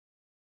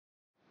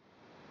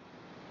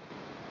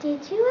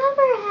Did you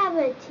ever have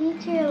a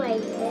teacher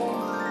like this?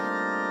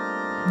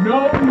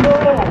 No,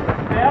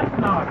 that's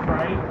not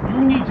right.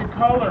 You need to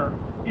color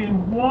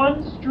in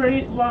one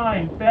straight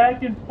line,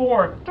 back and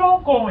forth.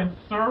 Don't go in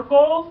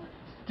circles.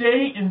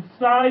 Stay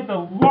inside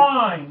the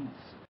lines.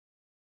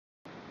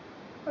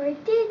 Or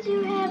did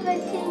you have a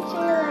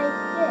teacher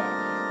like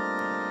this?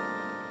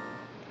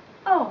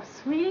 Oh,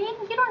 sweetie,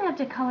 you don't have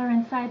to color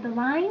inside the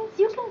lines.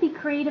 You can be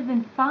creative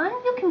and fun.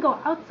 You can go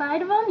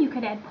outside of them. You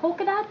could add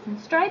polka dots and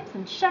stripes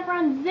and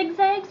chevron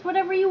zigzags,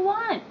 whatever you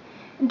want.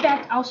 In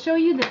fact, I'll show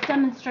you this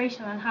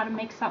demonstration on how to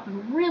make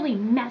something really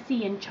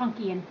messy and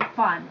chunky and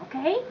fun,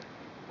 okay?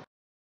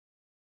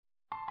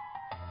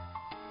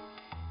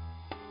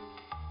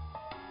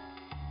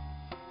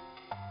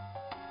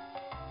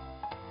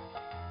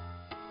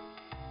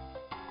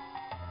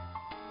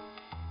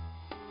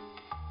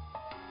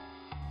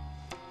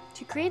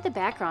 To create the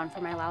background for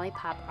my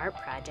Lollipop art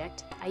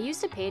project, I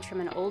used a page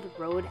from an old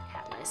road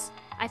atlas.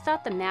 I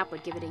thought the map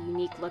would give it a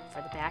unique look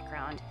for the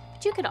background,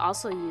 but you could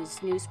also use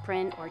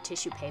newsprint or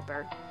tissue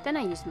paper. Then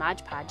I used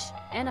Mod Podge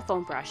and a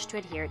foam brush to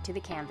adhere it to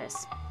the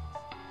canvas.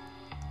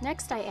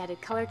 Next, I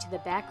added color to the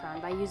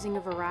background by using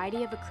a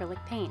variety of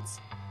acrylic paints.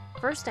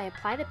 First, I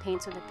apply the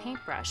paints with a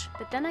paintbrush,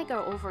 but then I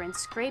go over and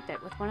scrape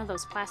it with one of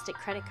those plastic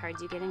credit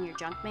cards you get in your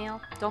junk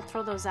mail. Don't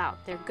throw those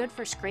out. They're good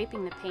for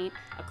scraping the paint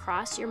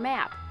across your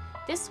map.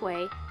 This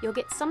way, you'll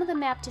get some of the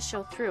map to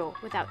show through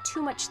without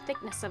too much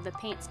thickness of the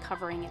paints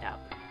covering it up.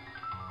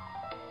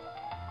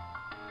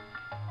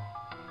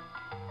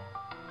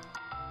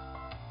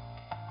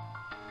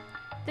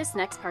 This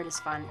next part is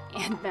fun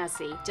and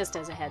messy, just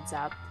as a heads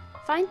up.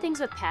 Find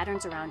things with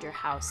patterns around your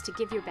house to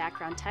give your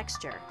background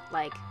texture,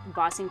 like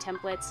embossing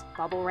templates,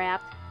 bubble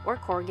wrap, or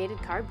corrugated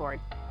cardboard.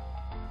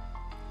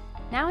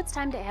 Now it's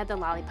time to add the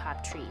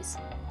lollipop trees.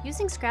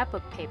 Using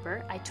scrapbook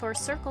paper, I tore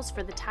circles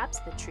for the tops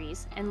of the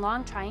trees and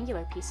long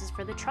triangular pieces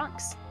for the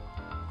trunks.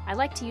 I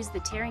like to use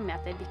the tearing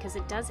method because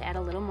it does add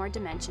a little more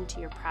dimension to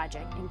your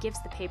project and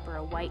gives the paper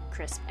a white,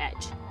 crisp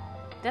edge.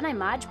 Then I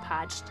Mod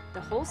Podged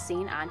the whole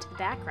scene onto the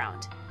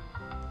background.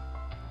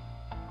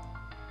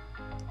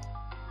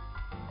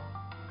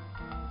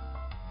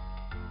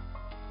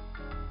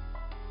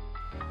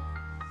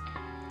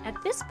 At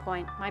this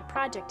point, my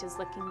project is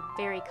looking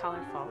very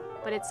colorful,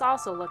 but it's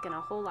also looking a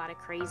whole lot of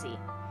crazy.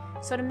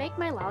 So to make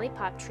my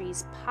lollipop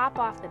trees pop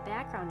off the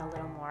background a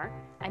little more,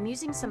 I'm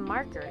using some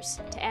markers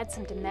to add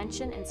some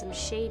dimension and some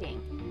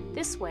shading.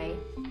 This way,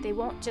 they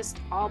won't just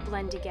all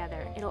blend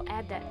together. It'll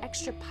add that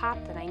extra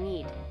pop that I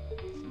need.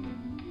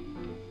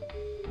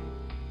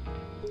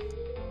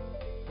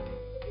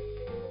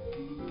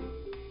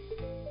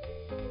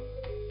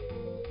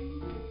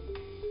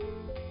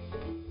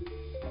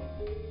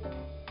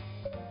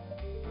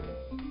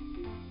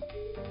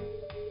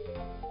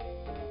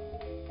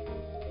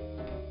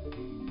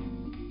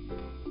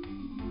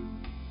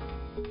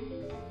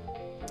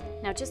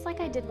 Now, just like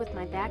I did with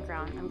my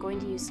background, I'm going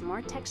to use some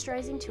more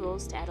texturizing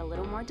tools to add a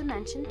little more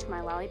dimension to my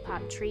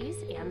lollipop trees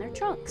and their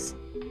trunks.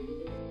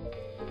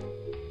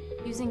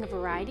 Using a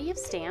variety of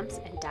stamps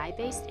and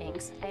dye-based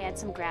inks, I add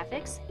some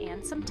graphics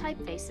and some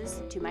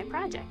typefaces to my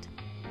project.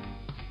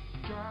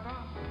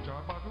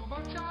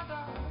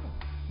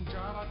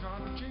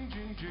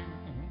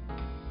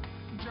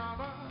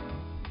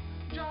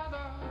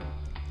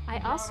 I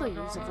also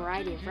use a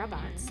variety of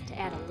rub-ons to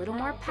add a little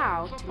more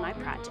pow to my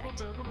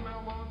project.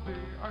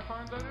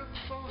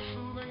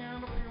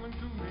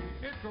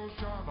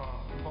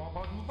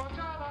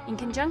 In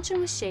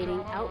conjunction with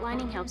shading,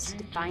 outlining helps to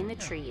define the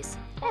trees.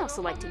 I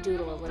also like to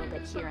doodle a little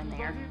bit here and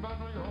there.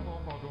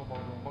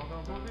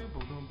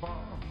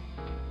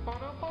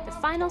 The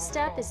final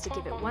step is to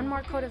give it one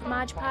more coat of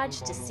Mod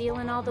Podge to seal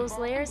in all those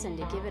layers and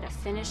to give it a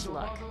finished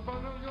look.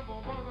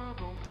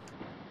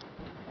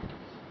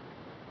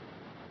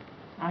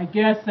 I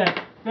guess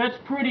that's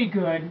pretty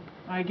good.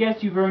 I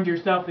guess you've earned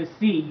yourself a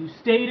C. You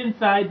stayed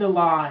inside the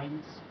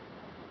lines.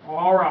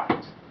 All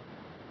right.